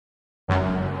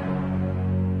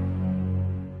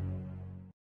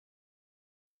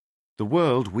The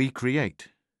World We Create,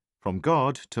 From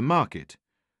God to Market,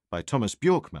 by Tomas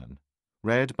Björkman,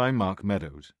 read by Mark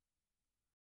Meadows.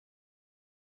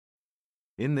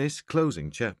 In this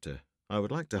closing chapter, I would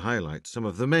like to highlight some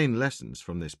of the main lessons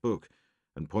from this book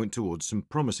and point towards some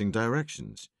promising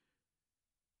directions.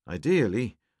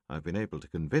 Ideally, I've been able to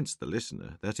convince the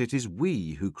listener that it is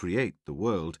we who create the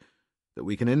world, that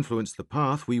we can influence the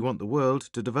path we want the world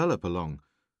to develop along.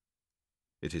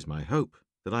 It is my hope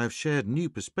that I have shared new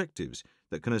perspectives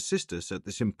that can assist us at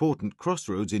this important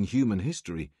crossroads in human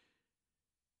history.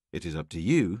 It is up to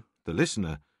you, the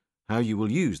listener, how you will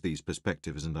use these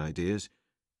perspectives and ideas.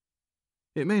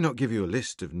 It may not give you a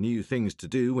list of new things to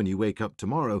do when you wake up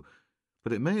tomorrow,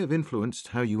 but it may have influenced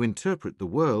how you interpret the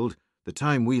world, the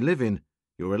time we live in,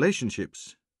 your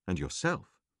relationships, and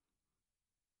yourself.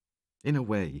 In a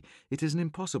way, it is an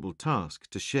impossible task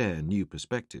to share new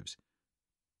perspectives.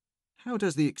 How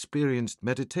does the experienced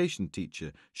meditation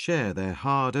teacher share their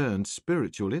hard-earned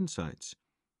spiritual insights?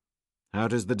 How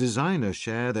does the designer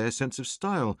share their sense of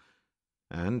style?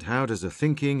 And how does a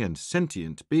thinking and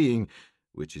sentient being,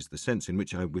 which is the sense in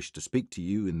which I wish to speak to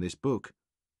you in this book,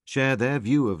 share their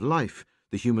view of life,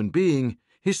 the human being,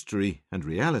 history, and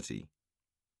reality?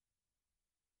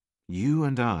 You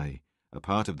and I are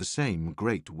part of the same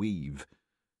great weave.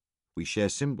 We share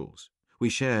symbols, we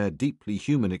share deeply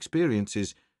human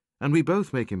experiences, and we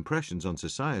both make impressions on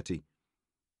society.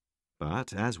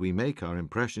 But as we make our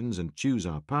impressions and choose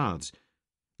our paths,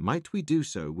 might we do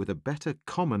so with a better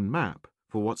common map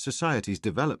for what society's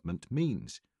development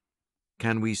means?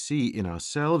 Can we see in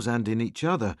ourselves and in each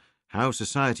other how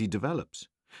society develops,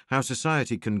 how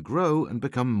society can grow and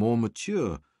become more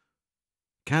mature?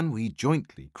 Can we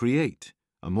jointly create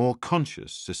a more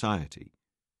conscious society?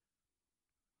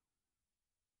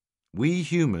 We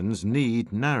humans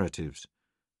need narratives.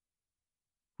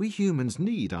 We humans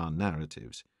need our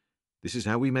narratives. This is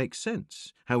how we make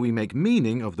sense, how we make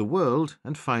meaning of the world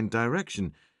and find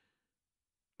direction.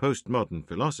 Postmodern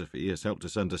philosophy has helped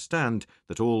us understand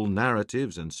that all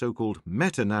narratives and so-called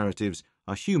metanarratives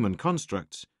are human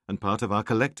constructs and part of our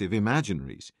collective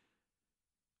imaginaries.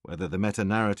 Whether the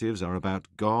metanarratives are about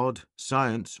God,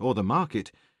 science, or the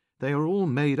market, they are all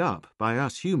made up by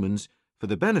us humans for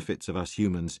the benefits of us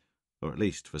humans, or at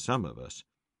least for some of us.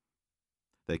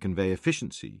 They convey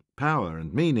efficiency, power,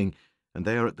 and meaning, and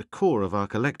they are at the core of our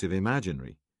collective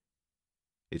imaginary.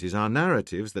 It is our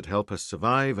narratives that help us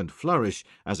survive and flourish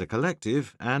as a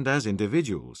collective and as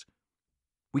individuals.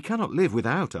 We cannot live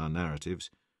without our narratives.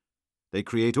 They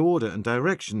create order and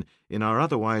direction in our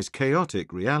otherwise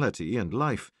chaotic reality and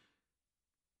life.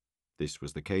 This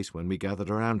was the case when we gathered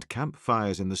around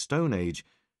campfires in the Stone Age,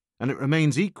 and it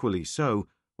remains equally so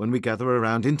when we gather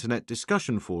around internet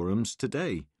discussion forums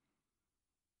today.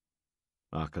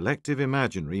 Our collective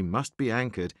imaginary must be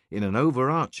anchored in an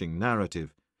overarching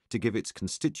narrative to give its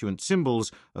constituent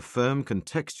symbols a firm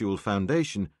contextual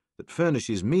foundation that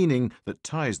furnishes meaning that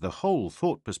ties the whole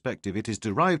thought perspective it is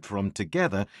derived from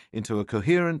together into a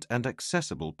coherent and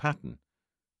accessible pattern.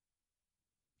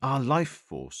 Our life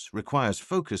force requires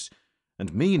focus,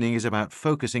 and meaning is about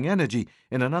focusing energy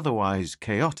in an otherwise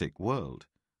chaotic world.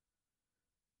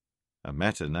 A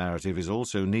meta-narrative is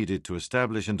also needed to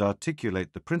establish and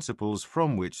articulate the principles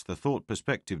from which the thought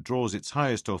perspective draws its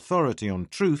highest authority on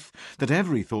truth that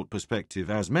every thought perspective,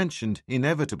 as mentioned,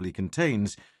 inevitably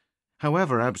contains,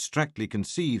 however abstractly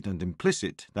conceived and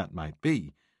implicit that might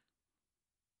be.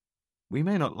 We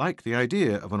may not like the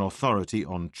idea of an authority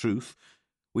on truth.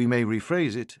 We may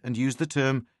rephrase it and use the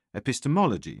term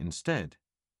epistemology instead.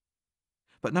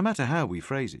 But no matter how we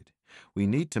phrase it, we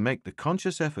need to make the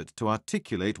conscious effort to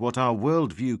articulate what our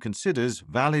worldview considers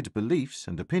valid beliefs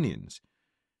and opinions.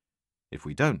 If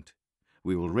we don't,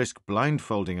 we will risk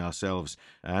blindfolding ourselves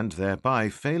and thereby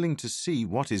failing to see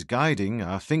what is guiding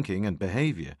our thinking and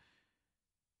behavior.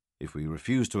 If we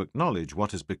refuse to acknowledge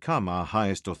what has become our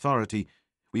highest authority,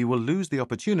 we will lose the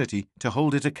opportunity to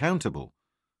hold it accountable.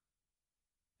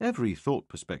 Every thought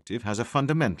perspective has a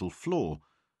fundamental flaw.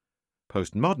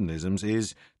 Postmodernism's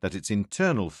is that its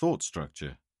internal thought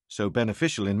structure, so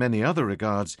beneficial in many other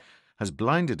regards, has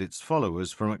blinded its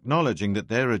followers from acknowledging that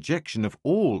their rejection of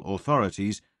all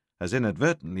authorities has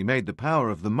inadvertently made the power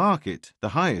of the market the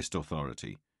highest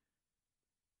authority.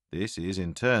 This is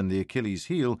in turn the Achilles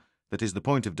heel that is the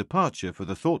point of departure for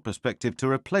the thought perspective to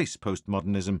replace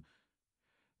postmodernism.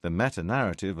 The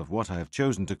meta-narrative of what I have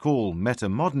chosen to call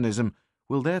metamodernism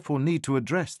will therefore need to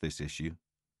address this issue.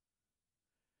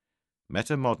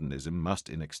 Metamodernism must,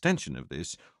 in extension of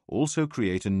this, also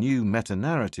create a new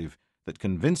meta-narrative that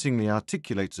convincingly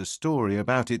articulates a story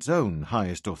about its own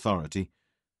highest authority.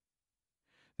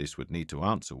 This would need to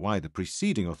answer why the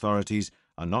preceding authorities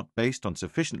are not based on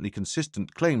sufficiently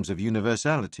consistent claims of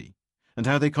universality, and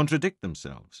how they contradict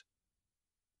themselves.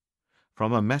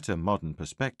 From a meta-modern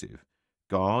perspective,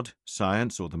 God,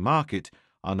 science, or the market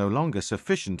are no longer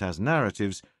sufficient as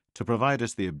narratives to provide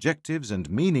us the objectives and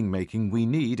meaning-making we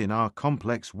need in our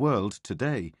complex world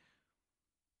today.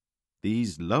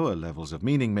 These lower levels of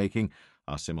meaning-making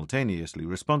are simultaneously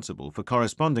responsible for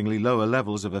correspondingly lower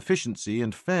levels of efficiency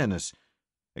and fairness,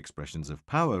 expressions of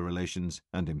power relations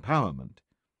and empowerment.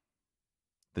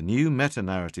 The new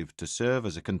meta-narrative to serve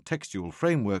as a contextual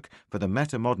framework for the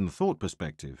meta-modern thought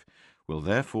perspective will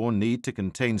therefore need to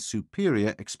contain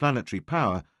superior explanatory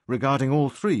power regarding all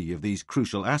three of these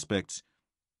crucial aspects: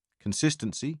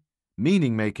 consistency,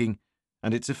 meaning-making,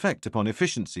 and its effect upon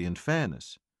efficiency and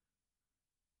fairness.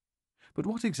 But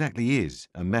what exactly is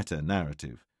a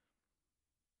meta-narrative?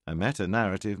 A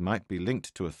meta-narrative might be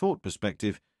linked to a thought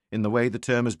perspective in the way the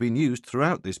term has been used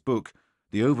throughout this book,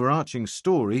 the overarching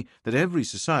story that every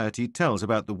society tells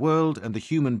about the world and the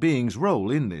human being's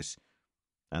role in this,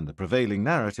 and the prevailing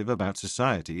narrative about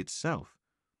society itself.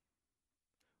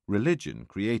 Religion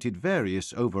created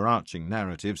various overarching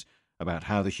narratives about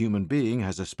how the human being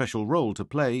has a special role to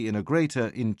play in a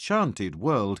greater, enchanted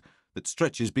world that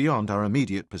stretches beyond our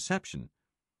immediate perception.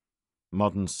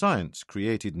 Modern science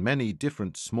created many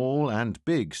different small and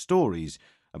big stories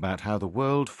about how the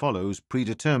world follows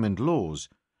predetermined laws,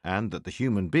 and that the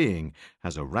human being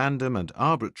has a random and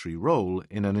arbitrary role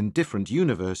in an indifferent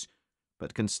universe,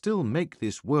 but can still make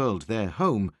this world their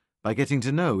home by getting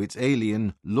to know its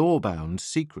alien, law-bound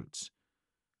secrets.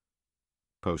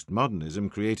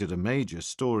 Postmodernism created a major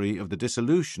story of the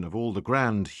dissolution of all the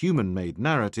grand human-made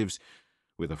narratives,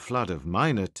 with a flood of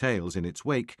minor tales in its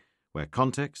wake, where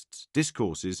contexts,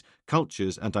 discourses,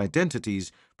 cultures, and identities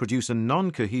produce a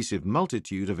non-cohesive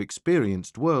multitude of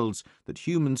experienced worlds that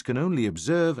humans can only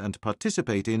observe and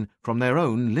participate in from their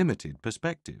own limited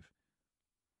perspective.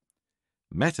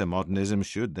 Metamodernism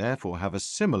should therefore have a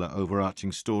similar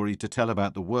overarching story to tell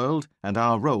about the world and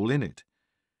our role in it.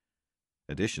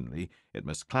 Additionally, it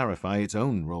must clarify its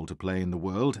own role to play in the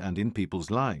world and in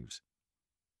people's lives.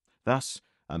 Thus,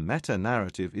 a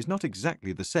meta-narrative is not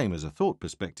exactly the same as a thought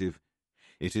perspective.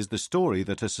 It is the story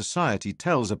that a society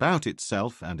tells about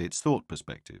itself and its thought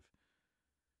perspective.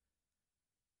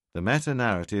 The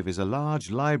meta-narrative is a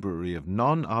large library of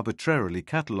non-arbitrarily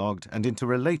catalogued and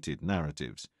interrelated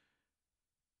narratives.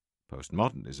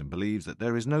 Postmodernism believes that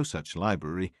there is no such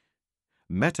library.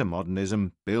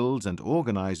 Metamodernism builds and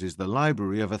organizes the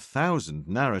library of 1,000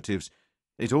 narratives.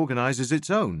 It organizes its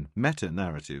own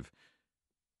meta-narrative.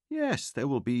 Yes, there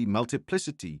will be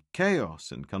multiplicity, chaos,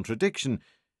 and contradiction,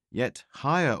 yet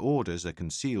higher orders are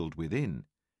concealed within.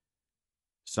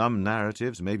 Some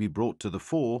narratives may be brought to the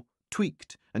fore,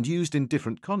 tweaked, and used in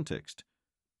different context,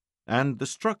 and the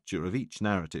structure of each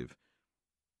narrative.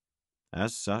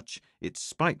 As such, it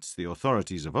spites the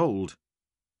authorities of old.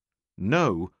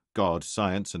 No, God,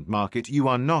 science, and market, you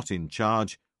are not in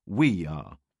charge, we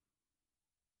are.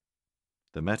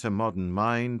 The meta-modern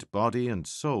mind, body, and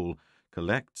soul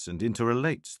collects and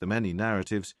interrelates the many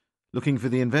narratives, looking for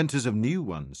the inventors of new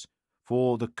ones,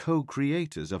 for the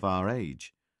co-creators of our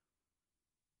age.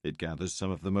 It gathers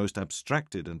some of the most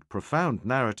abstracted and profound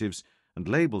narratives and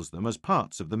labels them as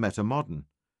parts of the meta-modern.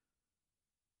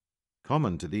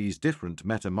 Common to these different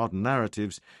meta-modern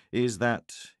narratives is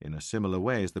that, in a similar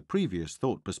way as the previous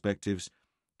thought perspectives,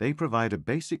 they provide a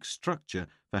basic structure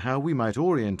for how we might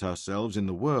orient ourselves in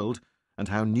the world and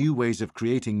how new ways of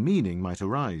creating meaning might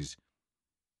arise.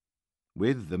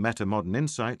 With the meta-modern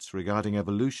insights regarding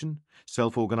evolution,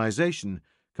 self-organization,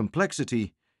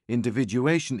 complexity,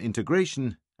 individuation,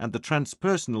 integration, and the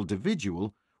transpersonal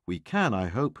individual, we can, I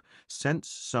hope, sense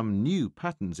some new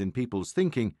patterns in people's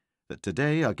thinking that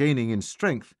today are gaining in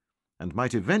strength and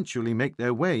might eventually make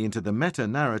their way into the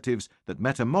meta-narratives that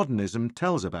metamodernism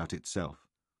tells about itself.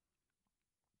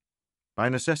 By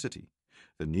necessity,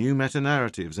 the new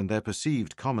meta-narratives and their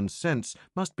perceived common sense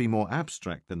must be more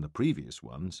abstract than the previous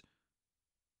ones.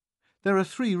 There are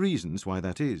 3 reasons why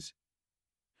that is.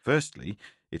 Firstly,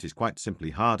 it is quite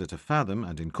simply harder to fathom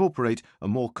and incorporate a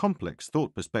more complex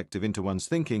thought perspective into one's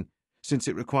thinking, since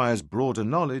it requires broader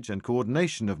knowledge and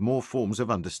coordination of more forms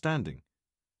of understanding.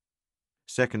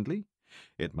 Secondly,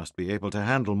 it must be able to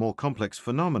handle more complex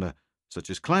phenomena,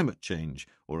 such as climate change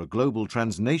or a global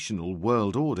transnational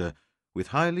world order, with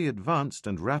highly advanced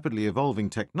and rapidly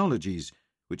evolving technologies,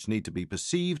 which need to be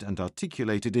perceived and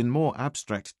articulated in more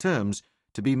abstract terms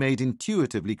to be made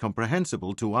intuitively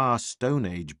comprehensible to our Stone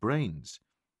Age brains.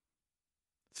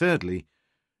 Thirdly,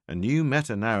 a new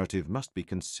meta-narrative must be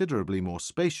considerably more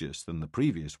spacious than the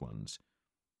previous ones.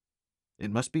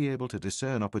 It must be able to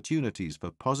discern opportunities for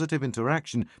positive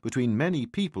interaction between many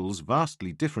people's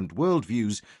vastly different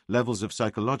worldviews, levels of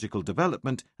psychological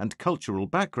development, and cultural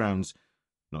backgrounds,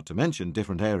 not to mention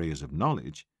different areas of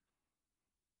knowledge.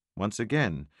 Once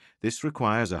again, this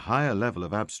requires a higher level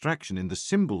of abstraction in the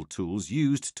symbol tools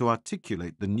used to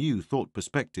articulate the new thought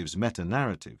perspective's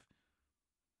meta-narrative.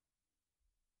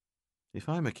 If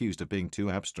I'm accused of being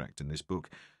too abstract in this book,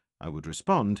 I would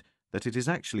respond that it is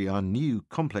actually our new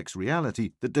complex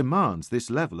reality that demands this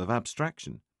level of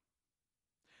abstraction.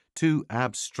 To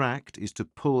abstract is to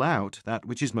pull out that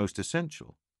which is most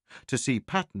essential, to see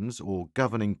patterns or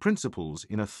governing principles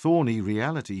in a thorny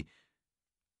reality,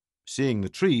 seeing the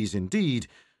trees indeed,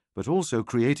 but also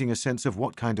creating a sense of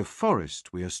what kind of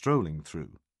forest we are strolling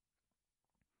through.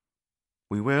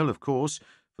 We will, of course,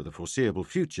 for the foreseeable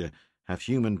future, have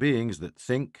human beings that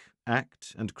think,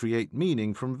 act, and create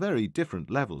meaning from very different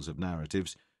levels of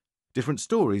narratives, different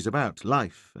stories about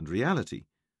life and reality.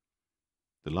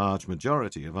 The large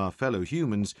majority of our fellow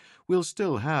humans will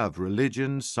still have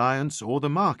religion, science, or the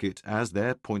market as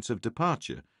their points of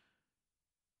departure.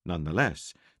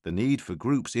 Nonetheless, the need for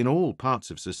groups in all parts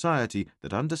of society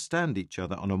that understand each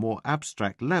other on a more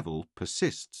abstract level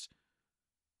persists.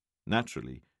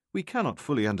 Naturally, we cannot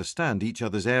fully understand each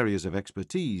other's areas of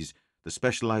expertise, the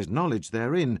specialized knowledge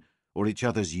therein, or each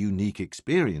other's unique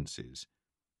experiences.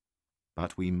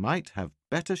 But we might have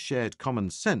better shared common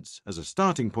sense as a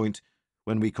starting point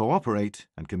when we cooperate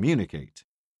and communicate.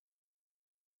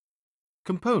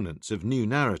 Components of new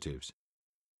narratives.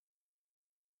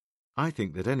 I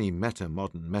think that any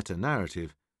meta-modern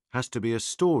meta-narrative has to be a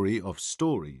story of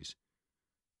stories,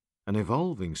 an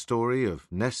evolving story of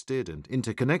nested and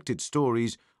interconnected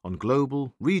stories on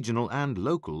global, regional, and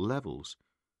local levels.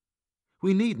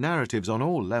 We need narratives on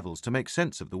all levels to make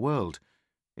sense of the world: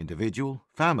 individual,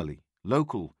 family,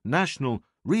 local, national,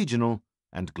 regional,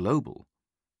 and global.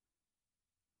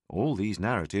 All these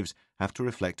narratives have to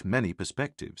reflect many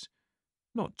perspectives,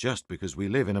 not just because we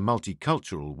live in a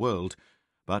multicultural world,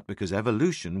 but because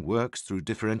evolution works through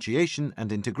differentiation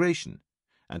and integration,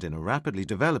 and in a rapidly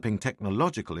developing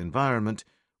technological environment,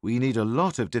 we need a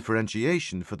lot of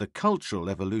differentiation for the cultural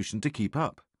evolution to keep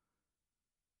up.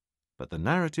 But the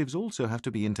narratives also have to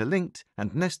be interlinked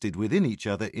and nested within each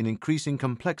other in increasing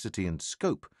complexity and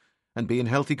scope, and be in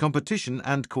healthy competition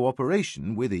and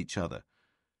cooperation with each other.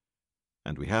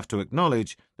 And we have to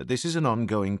acknowledge that this is an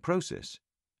ongoing process,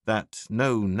 that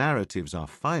no narratives are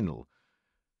final.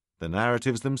 The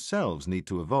narratives themselves need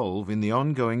to evolve in the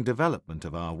ongoing development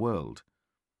of our world.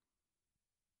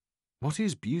 What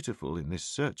is beautiful in this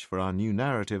search for our new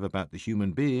narrative about the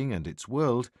human being and its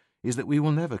world is that we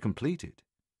will never complete it.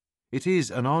 It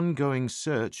is an ongoing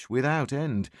search without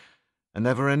end, a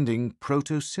never-ending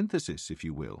proto-synthesis, if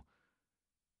you will.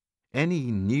 Any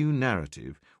new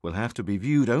narrative will have to be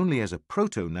viewed only as a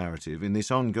proto-narrative in this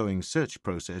ongoing search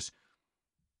process.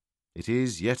 It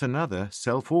is yet another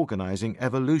self-organizing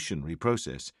evolutionary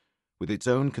process, with its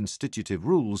own constitutive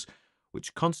rules,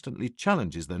 which constantly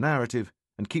challenges the narrative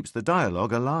and keeps the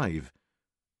dialogue alive.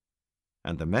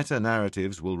 And the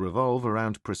meta-narratives will revolve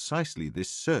around precisely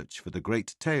this search for the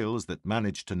great tales that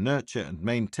manage to nurture and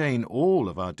maintain all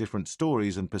of our different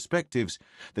stories and perspectives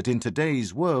that in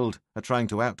today's world are trying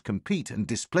to outcompete and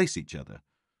displace each other.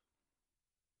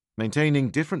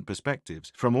 Maintaining different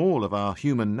perspectives from all of our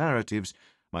human narratives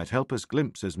might help us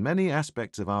glimpse as many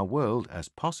aspects of our world as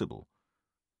possible.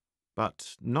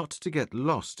 But not to get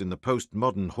lost in the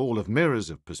postmodern hall of mirrors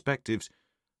of perspectives,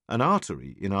 an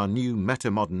artery in our new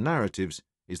meta-modern narratives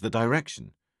is the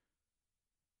direction.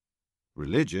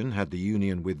 Religion had the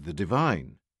union with the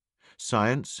divine.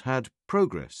 Science had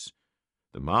progress.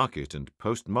 The market and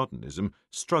postmodernism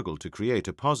struggled to create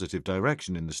a positive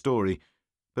direction in the story,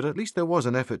 but at least there was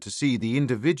an effort to see the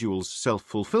individual's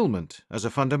self-fulfillment as a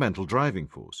fundamental driving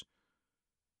force.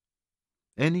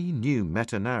 Any new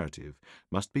meta-narrative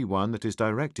must be one that is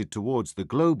directed towards the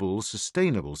global,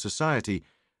 sustainable society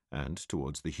and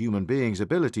towards the human being's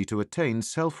ability to attain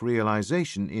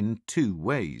self-realization in two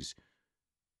ways.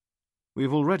 We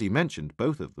have already mentioned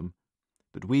both of them,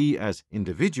 that we as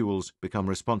individuals become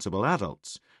responsible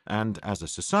adults, and as a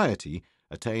society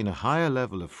attain a higher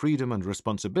level of freedom and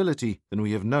responsibility than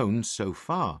we have known so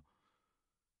far.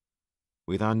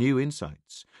 With our new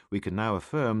insights, we can now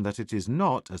affirm that it is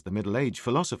not, as the Middle Age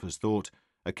philosophers thought,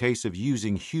 a case of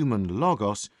using human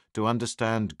logos to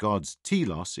understand God's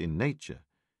telos in nature.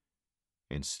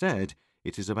 Instead,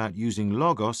 it is about using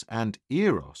logos and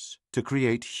eros to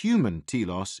create human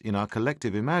telos in our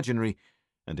collective imaginary,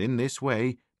 and in this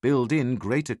way build in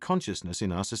greater consciousness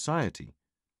in our society.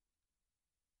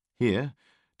 Here,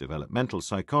 developmental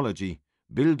psychology,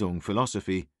 Bildung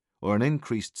philosophy, or an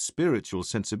increased spiritual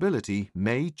sensibility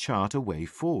may chart a way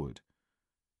forward.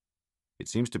 It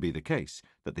seems to be the case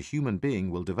that the human being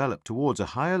will develop towards a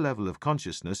higher level of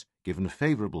consciousness given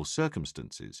favorable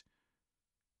circumstances.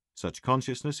 Such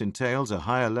consciousness entails a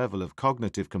higher level of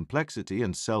cognitive complexity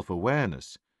and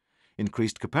self-awareness,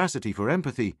 increased capacity for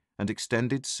empathy, and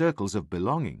extended circles of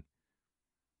belonging.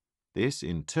 This,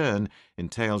 in turn,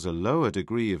 entails a lower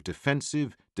degree of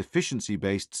defensive,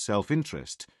 deficiency-based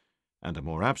self-interest and a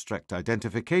more abstract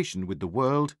identification with the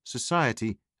world,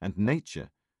 society, and nature.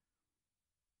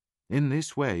 In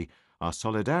this way, our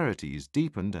solidarity is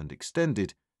deepened and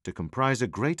extended to comprise a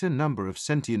greater number of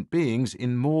sentient beings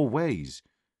in more ways.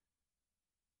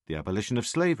 The abolition of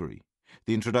slavery,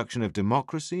 the introduction of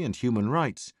democracy and human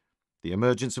rights, the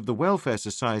emergence of the welfare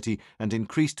society, and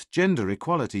increased gender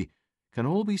equality can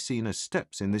all be seen as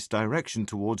steps in this direction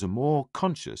towards a more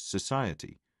conscious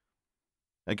society.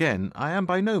 Again, I am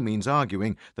by no means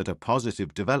arguing that a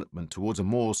positive development towards a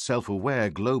more self-aware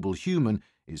global human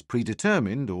is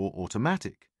predetermined or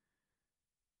automatic.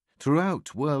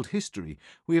 Throughout world history,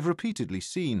 we have repeatedly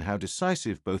seen how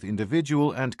decisive both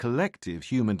individual and collective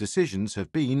human decisions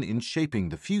have been in shaping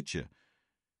the future.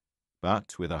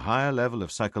 But with a higher level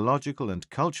of psychological and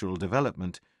cultural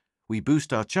development, we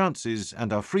boost our chances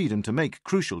and our freedom to make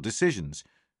crucial decisions,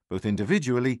 both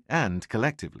individually and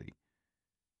collectively.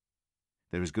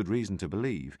 There is good reason to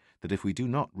believe that if we do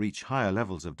not reach higher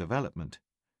levels of development,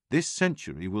 this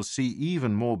century will see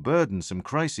even more burdensome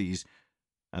crises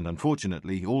and,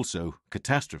 unfortunately, also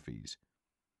catastrophes.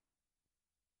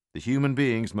 The human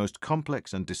being's most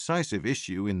complex and decisive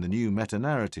issue in the new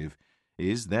metanarrative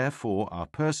is, therefore, our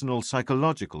personal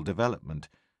psychological development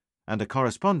and a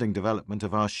corresponding development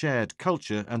of our shared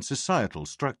culture and societal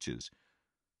structures.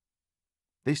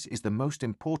 This is the most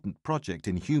important project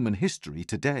in human history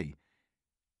today.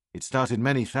 It started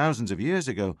many thousands of years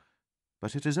ago,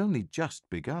 but it has only just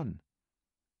begun.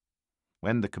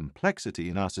 When the complexity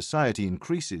in our society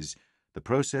increases, the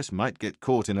process might get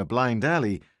caught in a blind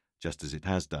alley, just as it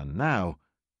has done now,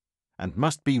 and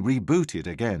must be rebooted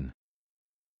again.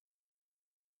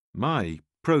 My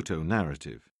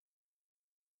proto-narrative.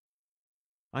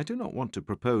 I do not want to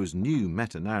propose new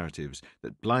meta-narratives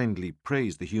that blindly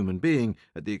praise the human being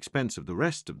at the expense of the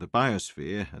rest of the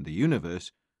biosphere and the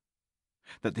universe.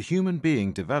 That the human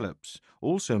being develops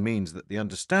also means that the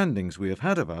understandings we have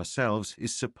had of ourselves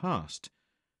is surpassed.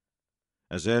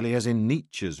 As early as in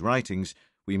Nietzsche's writings,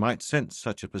 we might sense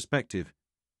such a perspective.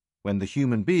 When the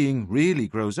human being really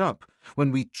grows up,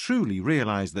 when we truly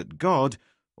realize that God,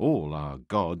 all our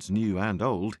gods, new and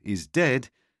old, is dead,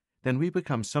 then we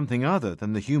become something other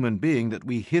than the human being that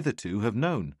we hitherto have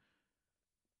known.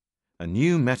 A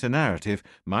new meta-narrative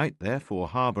might therefore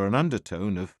harbour an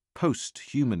undertone of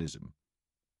post-humanism,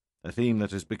 a theme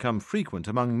that has become frequent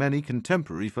among many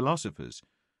contemporary philosophers.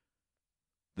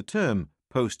 The term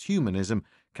post-humanism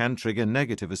can trigger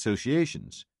negative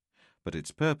associations, but its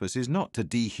purpose is not to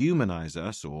dehumanize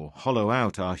us or hollow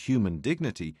out our human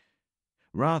dignity.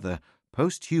 Rather,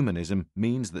 post-humanism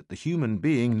means that the human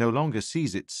being no longer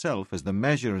sees itself as the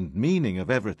measure and meaning of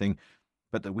everything,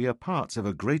 but that we are parts of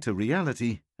a greater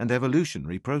reality and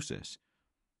evolutionary process.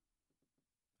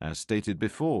 As stated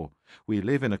before, we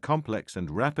live in a complex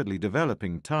and rapidly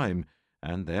developing time,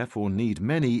 and therefore need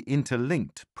many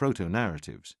interlinked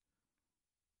proto-narratives.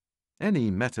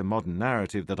 Any meta-modern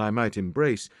narrative that I might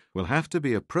embrace will have to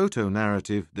be a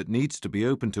proto-narrative that needs to be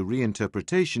open to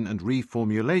reinterpretation and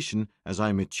reformulation as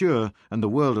I mature and the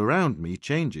world around me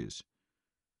changes.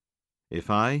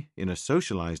 If I, in a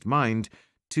socialized mind,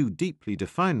 too deeply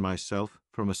define myself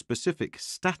from a specific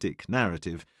static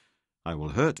narrative, I will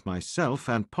hurt myself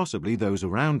and possibly those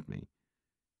around me.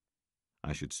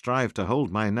 I should strive to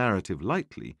hold my narrative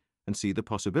lightly and see the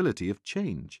possibility of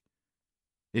change.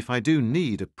 If I do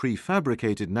need a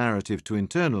prefabricated narrative to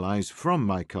internalize from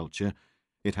my culture,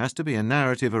 it has to be a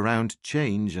narrative around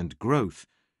change and growth,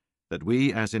 that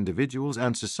we as individuals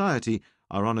and society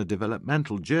are on a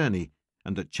developmental journey,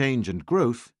 and that change and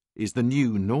growth is the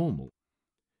new normal.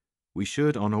 We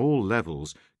should, on all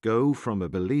levels, go from a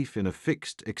belief in a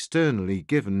fixed, externally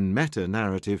given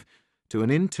meta-narrative to an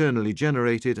internally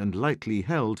generated and lightly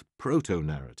held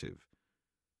proto-narrative.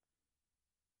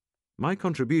 My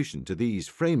contribution to these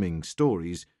framing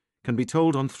stories can be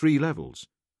told on three levels: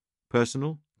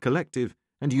 personal, collective,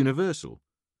 and universal,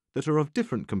 that are of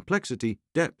different complexity,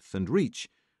 depth, and reach,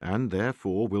 and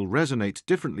therefore will resonate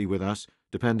differently with us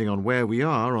depending on where we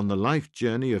are on the life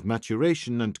journey of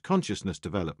maturation and consciousness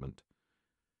development.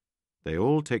 They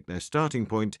all take their starting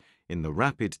point in the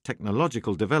rapid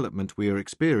technological development we are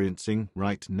experiencing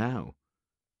right now.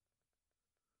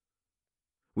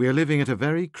 We are living at a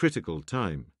very critical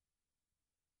time.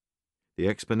 The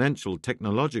exponential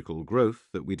technological growth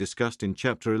that we discussed in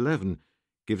Chapter 11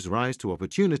 gives rise to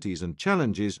opportunities and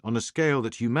challenges on a scale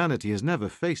that humanity has never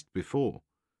faced before.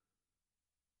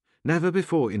 Never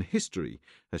before in history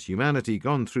has humanity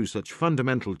gone through such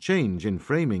fundamental change in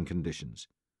framing conditions.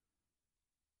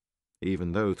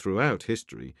 Even though throughout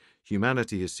history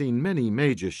humanity has seen many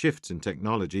major shifts in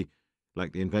technology,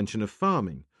 like the invention of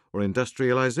farming or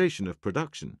industrialization of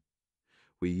production,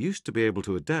 we used to be able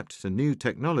to adapt to new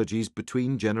technologies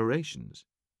between generations.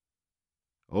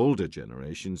 Older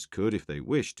generations could, if they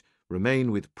wished,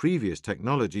 remain with previous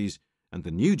technologies, and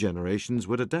the new generations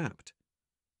would adapt.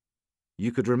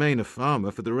 You could remain a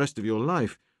farmer for the rest of your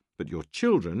life, but your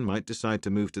children might decide to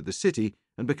move to the city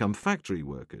and become factory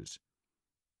workers.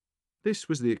 This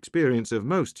was the experience of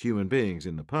most human beings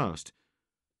in the past.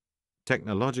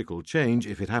 Technological change,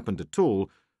 if it happened at all,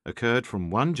 occurred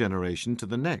from one generation to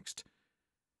the next.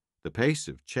 The pace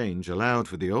of change allowed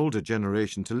for the older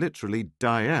generation to literally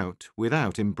die out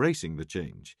without embracing the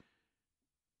change.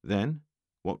 Then,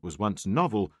 what was once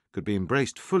novel could be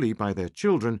embraced fully by their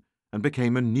children and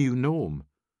became a new norm.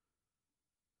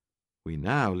 We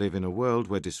now live in a world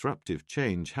where disruptive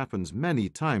change happens many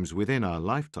times within our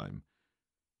lifetime.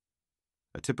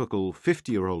 A typical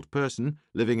 50-year-old person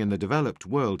living in the developed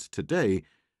world today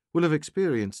will have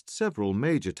experienced several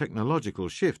major technological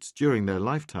shifts during their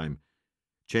lifetime,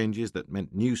 changes that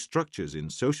meant new structures in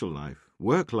social life,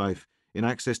 work life, in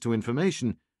access to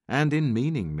information, and in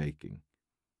meaning-making.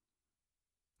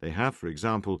 They have, for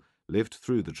example, lived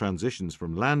through the transitions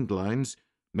from landlines,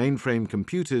 mainframe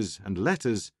computers, and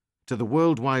letters to the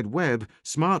World Wide Web,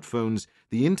 smartphones,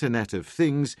 the Internet of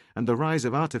Things, and the rise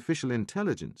of artificial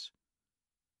intelligence.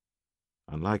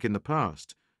 Unlike in the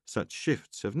past, such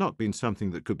shifts have not been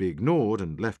something that could be ignored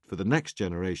and left for the next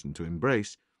generation to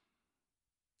embrace.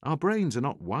 Our brains are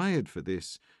not wired for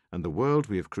this, and the world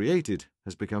we have created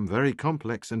has become very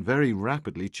complex and very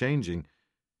rapidly changing.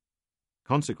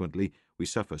 Consequently, we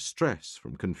suffer stress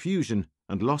from confusion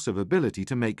and loss of ability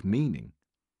to make meaning.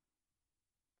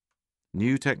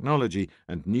 New technology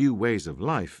and new ways of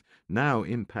life now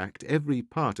impact every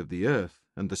part of the Earth,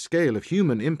 and the scale of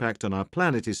human impact on our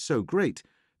planet is so great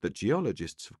that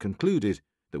geologists have concluded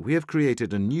that we have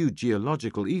created a new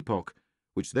geological epoch,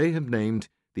 which they have named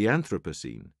the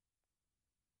Anthropocene.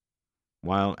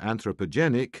 While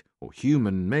anthropogenic, or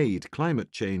human-made,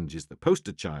 climate change is the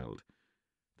poster child,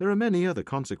 there are many other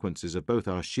consequences of both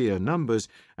our sheer numbers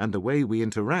and the way we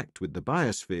interact with the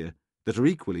biosphere that are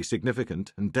equally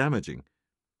significant and damaging.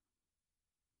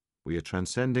 We are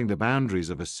transcending the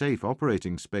boundaries of a safe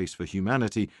operating space for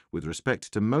humanity with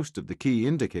respect to most of the key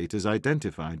indicators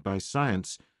identified by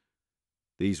science.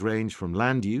 These range from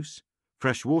land use,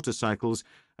 freshwater cycles,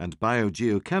 and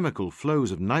biogeochemical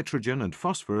flows of nitrogen and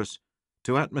phosphorus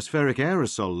to atmospheric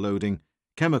aerosol loading,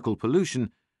 chemical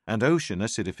pollution, and ocean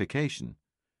acidification.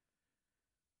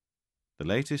 The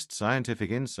latest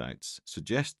scientific insights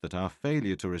suggest that our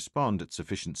failure to respond at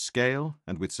sufficient scale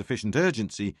and with sufficient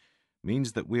urgency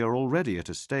means that we are already at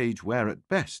a stage where, at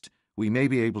best, we may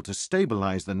be able to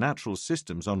stabilize the natural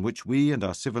systems on which we and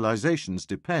our civilizations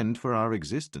depend for our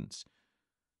existence.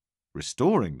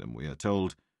 Restoring them, we are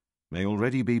told, may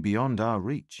already be beyond our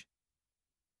reach.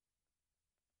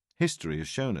 History has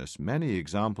shown us many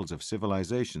examples of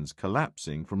civilizations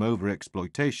collapsing from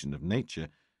overexploitation of nature.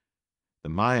 The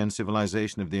Mayan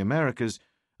civilization of the Americas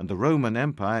and the Roman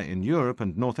Empire in Europe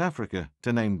and North Africa,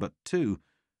 to name but two.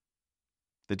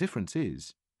 The difference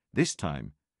is, this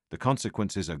time, the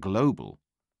consequences are global.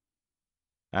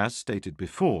 As stated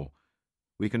before,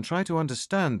 we can try to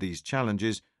understand these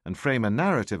challenges and frame a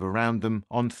narrative around them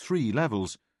on three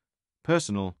levels: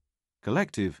 personal,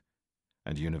 collective,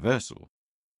 and universal.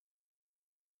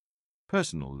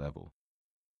 Personal level.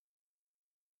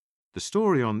 The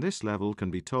story on this level can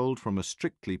be told from a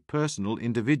strictly personal,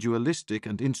 individualistic,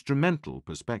 and instrumental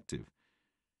perspective.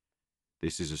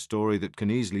 This is a story that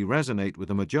can easily resonate with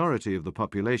the majority of the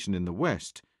population in the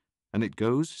West, and it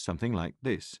goes something like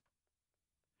this.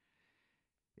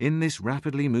 In this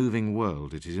rapidly moving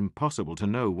world, it is impossible to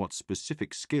know what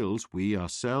specific skills we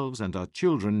ourselves and our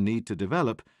children need to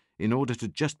develop in order to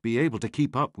just be able to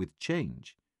keep up with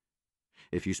change.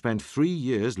 If you spend 3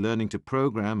 years learning to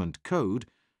program and code,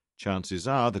 chances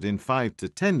are that in 5 to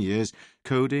 10 years,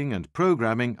 coding and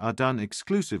programming are done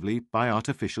exclusively by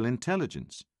artificial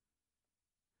intelligence.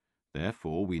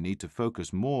 Therefore, we need to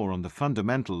focus more on the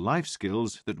fundamental life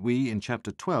skills that we in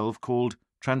Chapter 12 called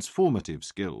transformative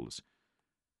skills.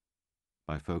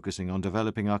 By focusing on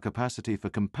developing our capacity for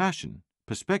compassion,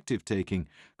 perspective-taking,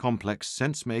 complex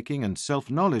sense-making, and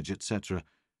self-knowledge, etc.,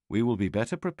 we will be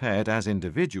better prepared as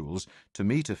individuals to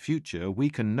meet a future we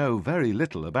can know very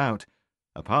little about,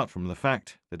 apart from the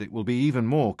fact that it will be even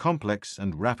more complex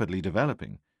and rapidly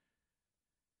developing.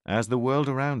 As the world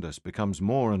around us becomes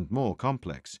more and more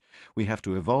complex, we have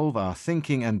to evolve our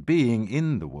thinking and being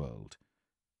in the world.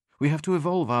 We have to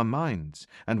evolve our minds,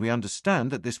 and we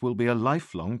understand that this will be a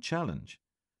lifelong challenge.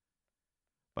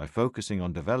 By focusing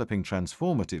on developing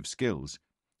transformative skills,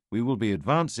 we will be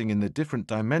advancing in the different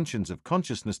dimensions of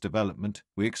consciousness development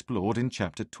we explored in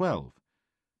Chapter 12.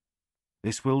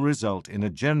 This will result in a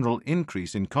general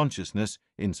increase in consciousness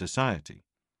in society.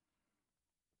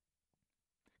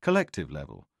 Collective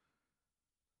level.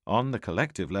 On the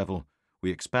collective level,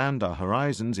 we expand our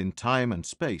horizons in time and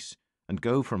space and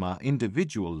go from our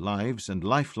individual lives and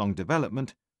lifelong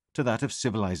development to that of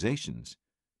civilizations.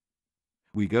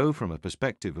 We go from a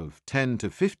perspective of 10 to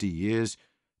 50 years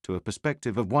to a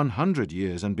perspective of 100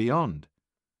 years and beyond.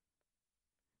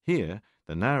 Here,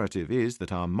 the narrative is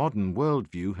that our modern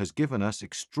worldview has given us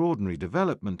extraordinary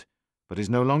development, but is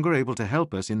no longer able to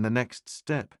help us in the next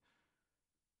step.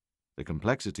 The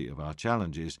complexity of our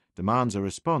challenges demands a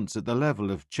response at the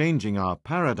level of changing our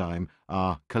paradigm,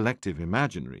 our collective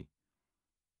imaginary.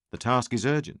 The task is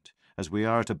urgent, as we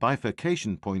are at a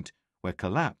bifurcation point where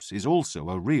collapse is also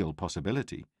a real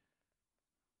possibility.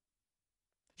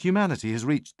 Humanity has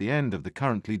reached the end of the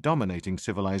currently dominating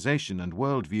civilization and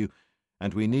worldview,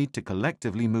 and we need to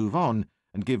collectively move on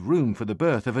and give room for the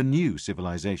birth of a new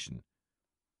civilization.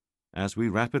 As we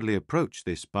rapidly approach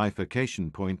this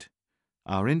bifurcation point,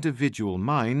 our individual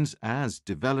minds, as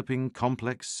developing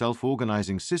complex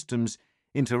self-organizing systems,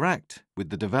 interact with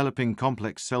the developing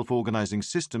complex self-organizing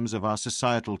systems of our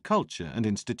societal culture and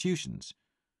institutions.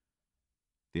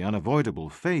 The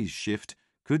unavoidable phase shift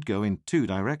could go in two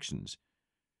directions: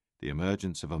 the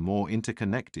emergence of a more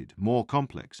interconnected, more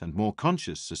complex, and more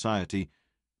conscious society,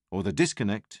 or the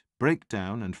disconnect,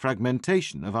 breakdown, and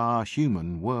fragmentation of our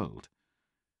human world.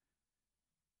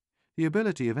 The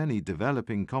ability of any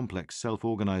developing complex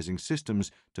self-organizing systems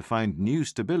to find new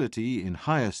stability in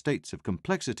higher states of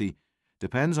complexity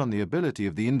depends on the ability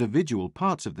of the individual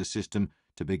parts of the system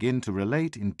to begin to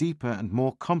relate in deeper and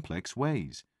more complex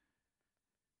ways.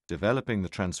 Developing the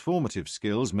transformative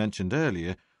skills mentioned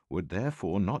earlier would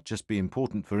therefore not just be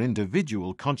important for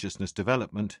individual consciousness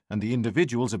development and the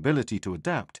individual's ability to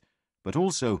adapt, but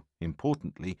also,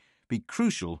 importantly, be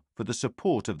crucial for the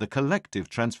support of the collective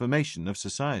transformation of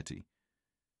society.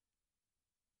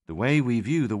 The way we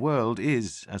view the world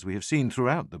is, as we have seen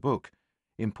throughout the book,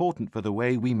 important for the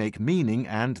way we make meaning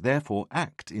and therefore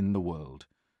act in the world.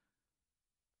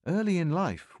 Early in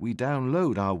life, we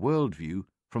download our worldview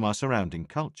from our surrounding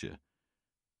culture.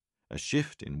 A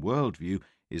shift in worldview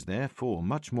is therefore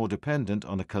much more dependent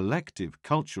on a collective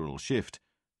cultural shift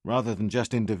rather than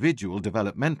just individual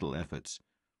developmental efforts.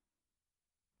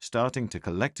 Starting to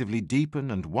collectively deepen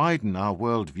and widen our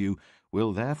worldview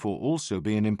will therefore also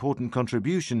be an important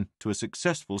contribution to a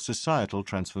successful societal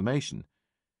transformation.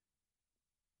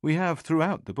 We have,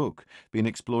 throughout the book, been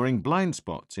exploring blind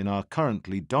spots in our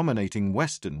currently dominating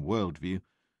Western worldview,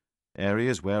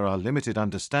 areas where our limited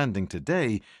understanding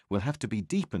today will have to be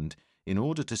deepened in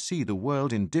order to see the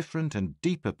world in different and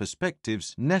deeper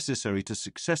perspectives necessary to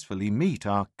successfully meet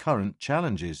our current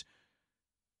challenges.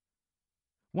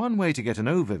 One way to get an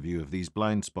overview of these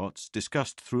blind spots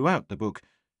discussed throughout the book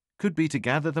could be to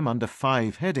gather them under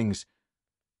 5 headings: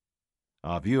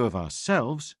 our view of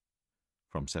ourselves,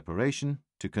 from separation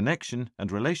to connection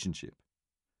and relationship;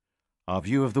 our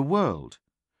view of the world,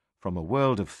 from a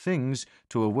world of things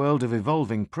to a world of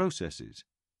evolving processes;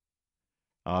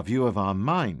 our view of our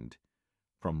mind,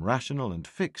 from rational and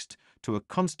fixed to a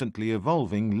constantly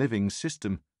evolving living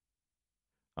system;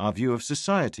 our view of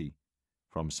society,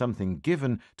 from something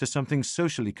given to something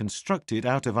socially constructed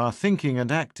out of our thinking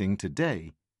and acting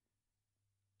today;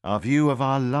 our view of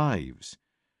our lives,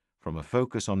 from a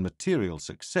focus on material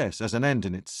success as an end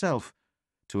in itself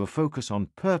to a focus on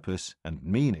purpose and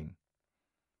meaning.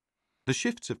 The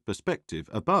shifts of perspective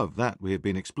above that we have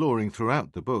been exploring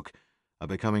throughout the book are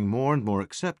becoming more and more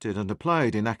accepted and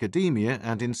applied in academia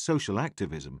and in social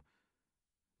activism.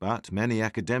 But many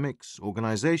academics,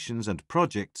 organizations, and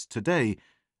projects today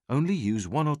only use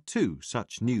 1 or 2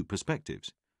 such new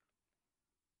perspectives.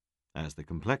 As the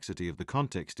complexity of the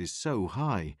context is so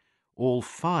high, all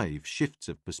 5 shifts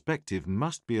of perspective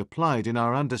must be applied in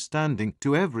our understanding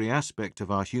to every aspect of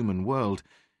our human world,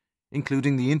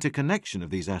 including the interconnection of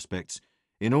these aspects,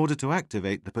 in order to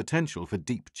activate the potential for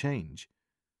deep change.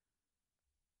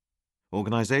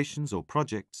 Organizations or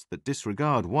projects that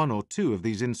disregard 1 or 2 of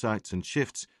these insights and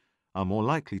shifts are more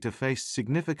likely to face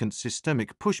significant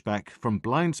systemic pushback from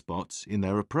blind spots in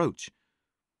their approach.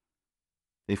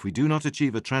 If we do not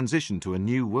achieve a transition to a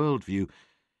new worldview,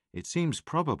 it seems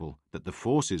probable that the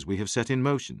forces we have set in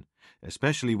motion,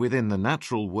 especially within the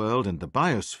natural world and the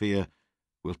biosphere,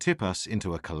 will tip us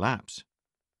into a collapse.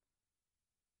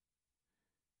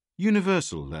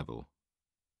 Universal level.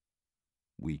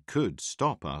 We could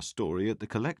stop our story at the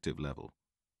collective level.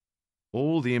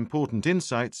 All the important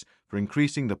insights for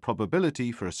increasing the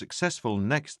probability for a successful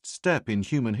next step in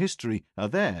human history are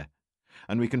there,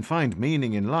 and we can find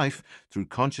meaning in life through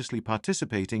consciously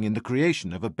participating in the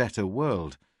creation of a better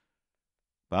world.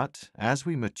 But as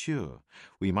we mature,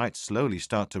 we might slowly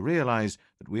start to realize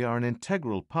that we are an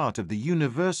integral part of the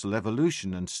universal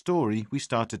evolution and story we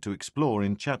started to explore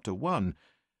in Chapter 1,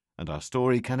 and our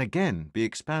story can again be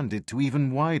expanded to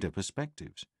even wider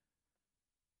perspectives.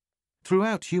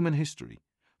 Throughout human history,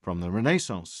 from the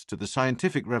Renaissance to the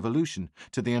scientific revolution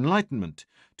to the Enlightenment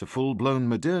to full-blown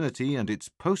modernity and its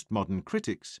postmodern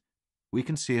critics, we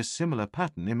can see a similar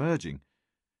pattern emerging.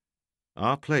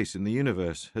 Our place in the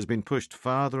universe has been pushed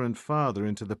farther and farther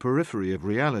into the periphery of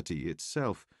reality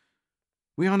itself.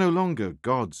 We are no longer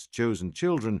God's chosen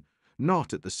children,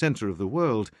 not at the center of the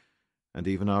world, and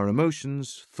even our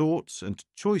emotions, thoughts, and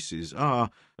choices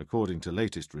are, according to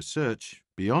latest research,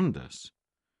 beyond us.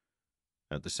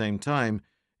 At the same time,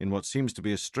 in what seems to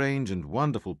be a strange and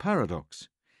wonderful paradox,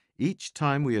 each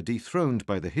time we are dethroned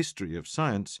by the history of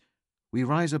science, we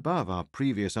rise above our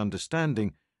previous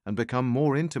understanding and become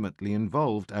more intimately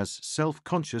involved as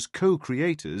self-conscious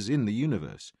co-creators in the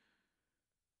universe.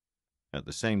 At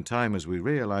the same time as we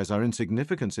realize our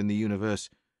insignificance in the universe,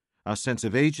 our sense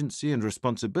of agency and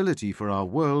responsibility for our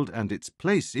world and its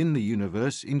place in the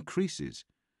universe increases.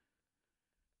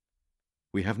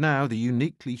 We have now the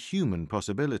uniquely human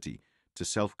possibility to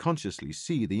self-consciously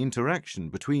see the interaction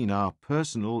between our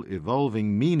personal,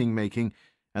 evolving meaning-making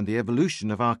and the evolution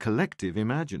of our collective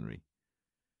imaginary.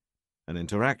 An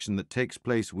interaction that takes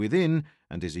place within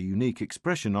and is a unique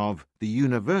expression of the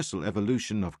universal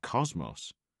evolution of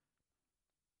cosmos.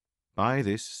 By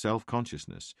this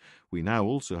self-consciousness, we now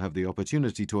also have the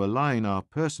opportunity to align our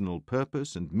personal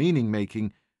purpose and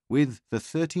meaning-making with the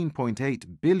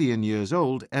 13.8 billion years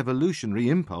old evolutionary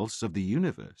impulse of the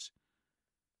universe.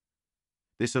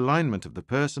 This alignment of the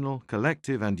personal,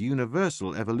 collective, and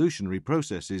universal evolutionary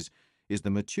processes is the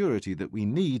maturity that we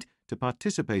need to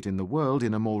participate in the world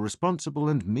in a more responsible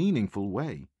and meaningful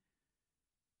way.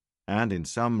 And in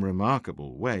some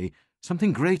remarkable way,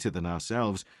 something greater than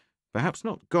ourselves, perhaps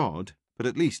not God, but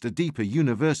at least a deeper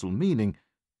universal meaning,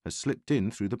 has slipped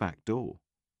in through the back door.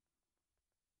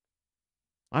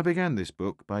 I began this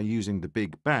book by using the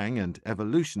Big Bang and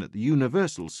evolution at the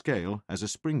universal scale as a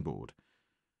springboard.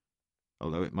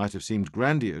 Although it might have seemed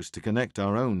grandiose to connect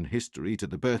our own history to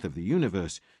the birth of the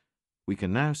universe, we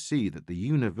can now see that the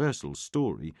universal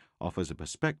story offers a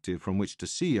perspective from which to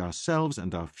see ourselves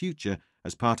and our future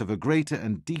as part of a greater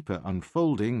and deeper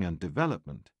unfolding and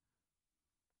development.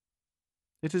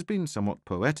 It has been somewhat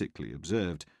poetically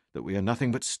observed that we are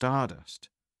nothing but stardust,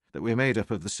 that we are made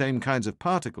up of the same kinds of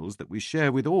particles that we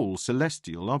share with all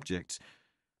celestial objects.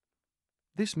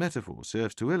 This metaphor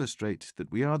serves to illustrate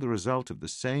that we are the result of the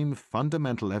same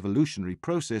fundamental evolutionary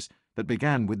process that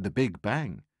began with the Big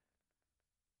Bang.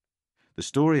 The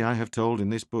story I have told in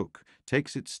this book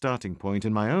takes its starting point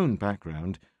in my own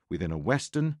background within a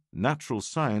Western, natural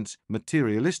science,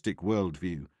 materialistic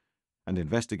worldview, and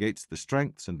investigates the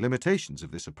strengths and limitations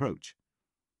of this approach.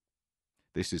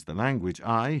 This is the language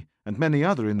I, and many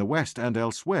others in the West and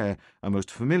elsewhere, are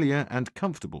most familiar and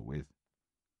comfortable with.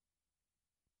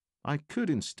 I could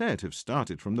instead have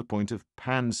started from the point of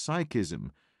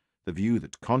panpsychism, the view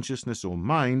that consciousness or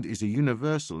mind is a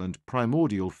universal and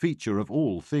primordial feature of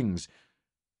all things,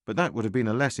 but that would have been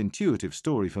a less intuitive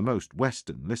story for most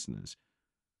Western listeners.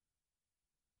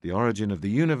 The origin of the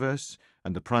universe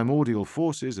and the primordial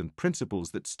forces and principles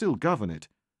that still govern it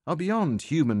are beyond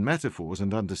human metaphors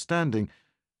and understanding,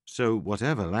 so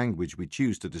whatever language we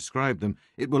choose to describe them,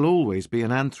 it will always be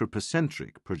an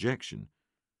anthropocentric projection.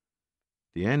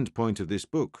 The end point of this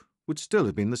book would still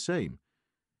have been the same.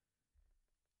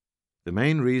 The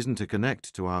main reason to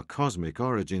connect to our cosmic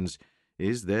origins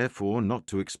is therefore not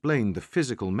to explain the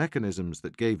physical mechanisms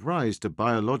that gave rise to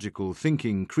biological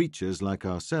thinking creatures like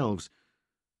ourselves.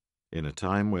 In a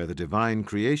time where the divine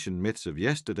creation myths of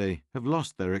yesterday have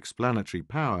lost their explanatory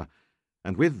power,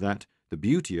 and with that the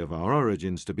beauty of our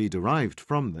origins to be derived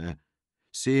from there,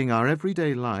 seeing our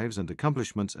everyday lives and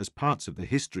accomplishments as parts of the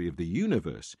history of the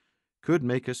universe could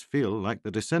make us feel like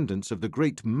the descendants of the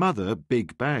great mother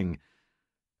Big Bang,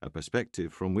 a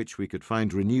perspective from which we could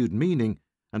find renewed meaning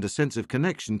and a sense of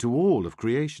connection to all of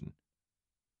creation.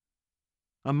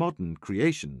 A modern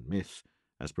creation myth,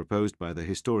 as proposed by the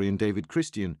historian David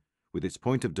Christian, with its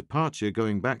point of departure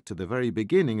going back to the very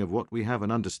beginning of what we have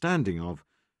an understanding of,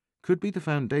 could be the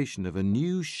foundation of a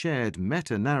new shared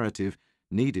meta-narrative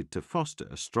needed to foster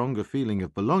a stronger feeling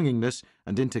of belongingness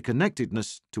and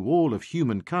interconnectedness to all of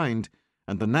humankind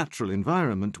and the natural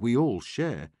environment we all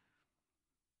share.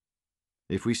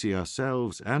 If we see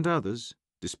ourselves and others,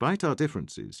 despite our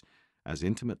differences, as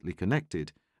intimately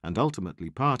connected and ultimately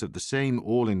part of the same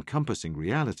all-encompassing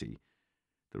reality,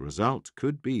 the result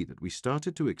could be that we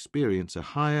started to experience a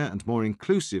higher and more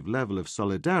inclusive level of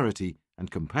solidarity and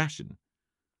compassion.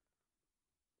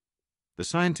 The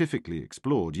scientifically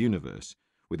explored universe,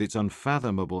 with its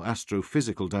unfathomable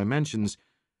astrophysical dimensions,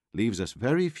 leaves us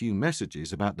very few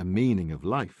messages about the meaning of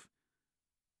life.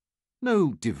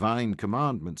 No divine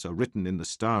commandments are written in the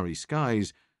starry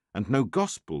skies, and no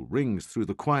gospel rings through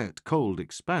the quiet, cold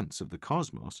expanse of the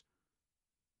cosmos.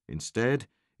 Instead,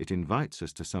 it invites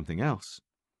us to something else,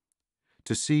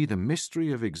 to see the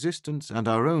mystery of existence and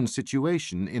our own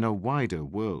situation in a wider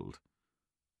world.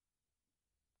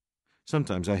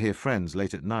 Sometimes I hear friends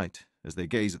late at night, as they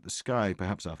gaze at the sky,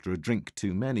 perhaps after a drink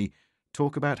too many,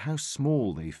 talk about how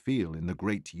small they feel in the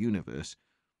great universe.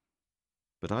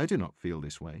 But I do not feel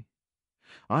this way.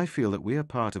 I feel that we are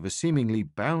part of a seemingly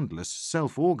boundless,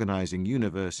 self-organizing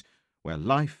universe where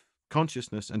life,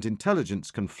 consciousness, and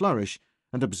intelligence can flourish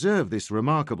and observe this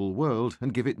remarkable world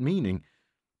and give it meaning.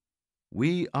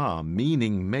 We are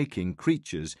meaning-making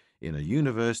creatures in a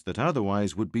universe that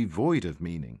otherwise would be void of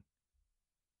meaning.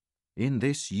 In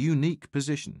this unique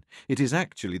position, it is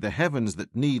actually the heavens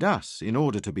that need us in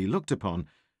order to be looked upon,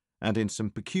 and in some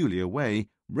peculiar way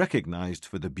recognized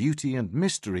for the beauty and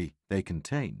mystery they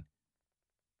contain.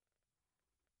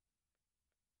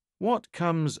 What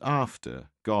comes after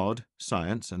God,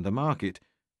 science, and the market?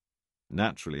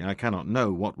 Naturally, I cannot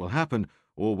know what will happen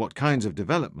or what kinds of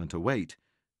development await.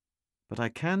 But I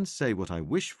can say what I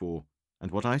wish for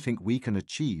and what I think we can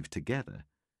achieve together.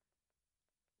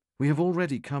 We have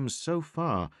already come so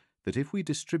far that if we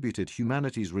distributed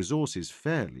humanity's resources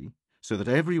fairly, so that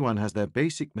everyone has their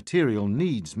basic material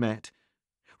needs met,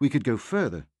 we could go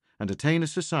further and attain a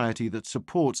society that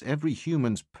supports every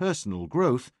human's personal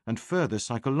growth and further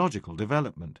psychological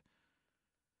development.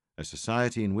 A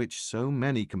society in which so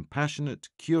many compassionate,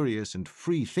 curious, and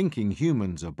free-thinking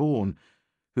humans are born,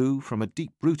 who, from a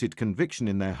deep-rooted conviction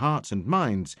in their hearts and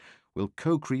minds, will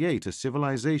co-create a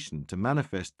civilization to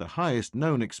manifest the highest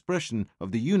known expression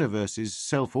of the universe's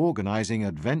self-organizing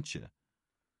adventure.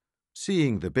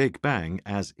 Seeing the Big Bang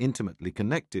as intimately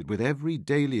connected with every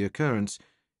daily occurrence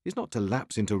is not to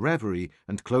lapse into reverie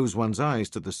and close one's eyes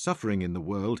to the suffering in the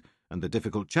world and the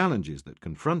difficult challenges that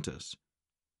confront us.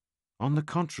 On the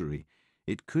contrary,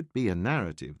 it could be a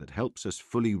narrative that helps us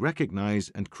fully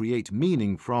recognize and create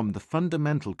meaning from the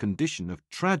fundamental condition of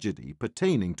tragedy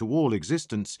pertaining to all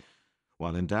existence,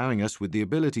 while endowing us with the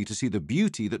ability to see the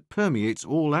beauty that permeates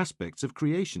all aspects of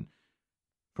creation,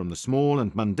 from the small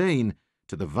and mundane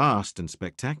to the vast and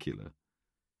spectacular.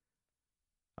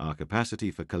 Our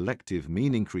capacity for collective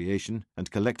meaning creation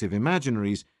and collective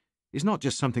imaginaries is not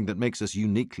just something that makes us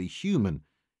uniquely human.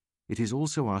 It is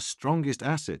also our strongest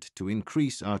asset to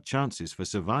increase our chances for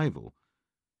survival.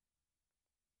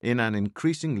 In an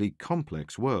increasingly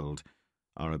complex world,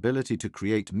 our ability to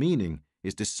create meaning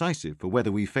is decisive for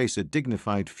whether we face a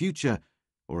dignified future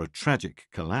or a tragic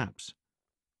collapse.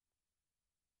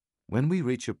 When we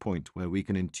reach a point where we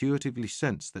can intuitively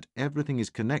sense that everything is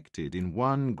connected in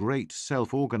one great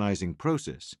self-organizing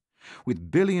process, with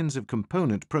billions of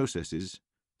component processes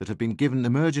that have been given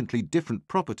emergently different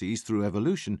properties through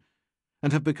evolution,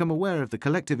 and have become aware of the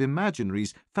collective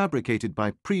imaginaries fabricated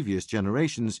by previous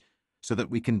generations so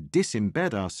that we can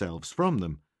disembed ourselves from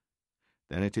them,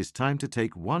 then it is time to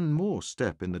take one more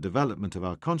step in the development of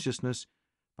our consciousness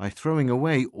by throwing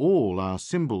away all our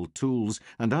symbol tools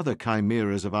and other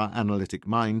chimeras of our analytic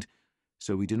mind,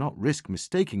 so we do not risk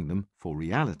mistaking them for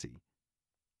reality.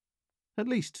 At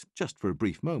least just for a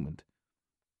brief moment.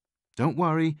 Don't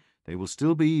worry, they will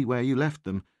still be where you left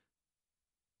them.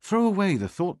 Throw away the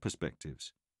thought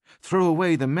perspectives. Throw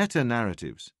away the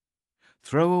meta-narratives.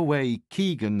 Throw away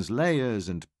Keegan's layers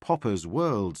and Popper's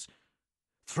worlds.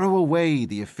 Throw away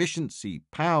the efficiency,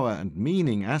 power, and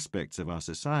meaning aspects of our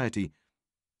society.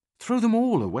 Throw them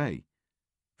all away,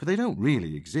 for they don't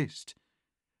really exist.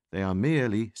 They are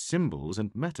merely symbols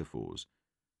and metaphors.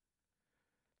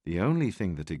 The only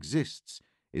thing that exists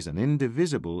is an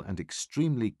indivisible and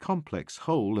extremely complex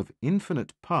whole of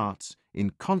infinite parts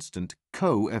in constant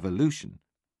co-evolution.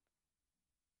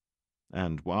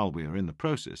 And while we are in the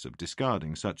process of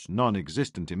discarding such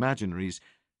non-existent imaginaries,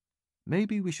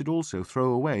 maybe we should also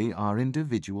throw away our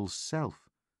individual self.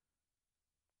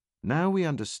 Now we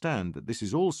understand that this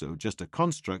is also just a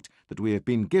construct that we have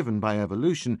been given by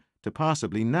evolution to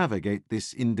passably navigate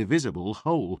this indivisible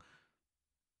whole.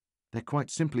 There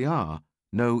quite simply are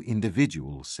no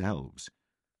individual selves.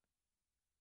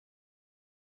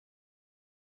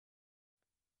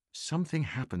 Something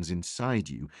happens inside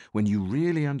you when you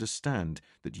really understand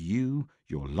that you,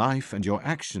 your life, and your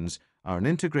actions are an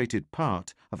integrated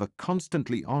part of a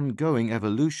constantly ongoing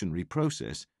evolutionary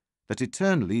process that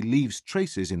eternally leaves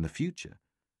traces in the future.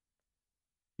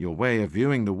 Your way of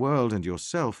viewing the world and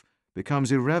yourself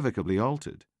becomes irrevocably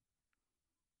altered.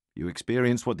 You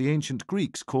experience what the ancient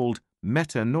Greeks called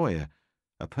metanoia,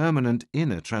 a permanent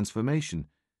inner transformation.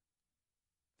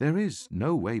 There is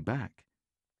no way back.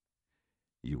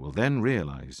 You will then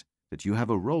realize that you have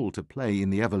a role to play in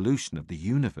the evolution of the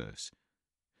universe,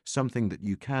 something that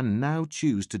you can now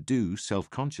choose to do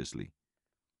self-consciously.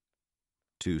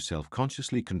 To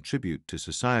self-consciously contribute to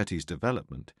society's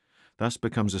development thus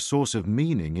becomes a source of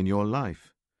meaning in your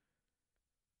life.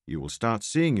 You will start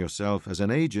seeing yourself as an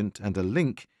agent and a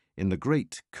link in the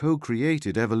great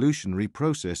co-created evolutionary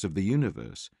process of the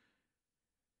universe.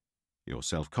 Your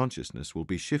self-consciousness will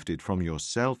be shifted from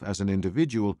yourself as an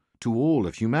individual to all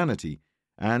of humanity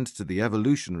and to the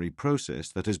evolutionary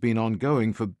process that has been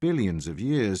ongoing for billions of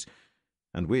years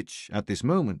and which, at this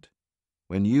moment,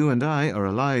 when you and I are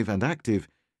alive and active,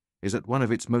 is at one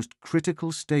of its most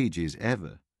critical stages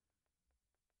ever.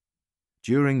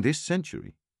 During this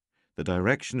century, the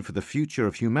direction for the future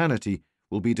of humanity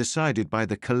will be decided by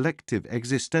the collective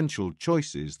existential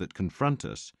choices that confront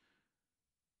us.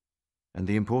 And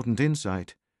the important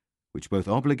insight, which both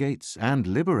obligates and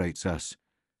liberates us,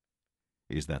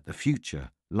 is that the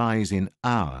future lies in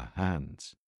our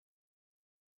hands.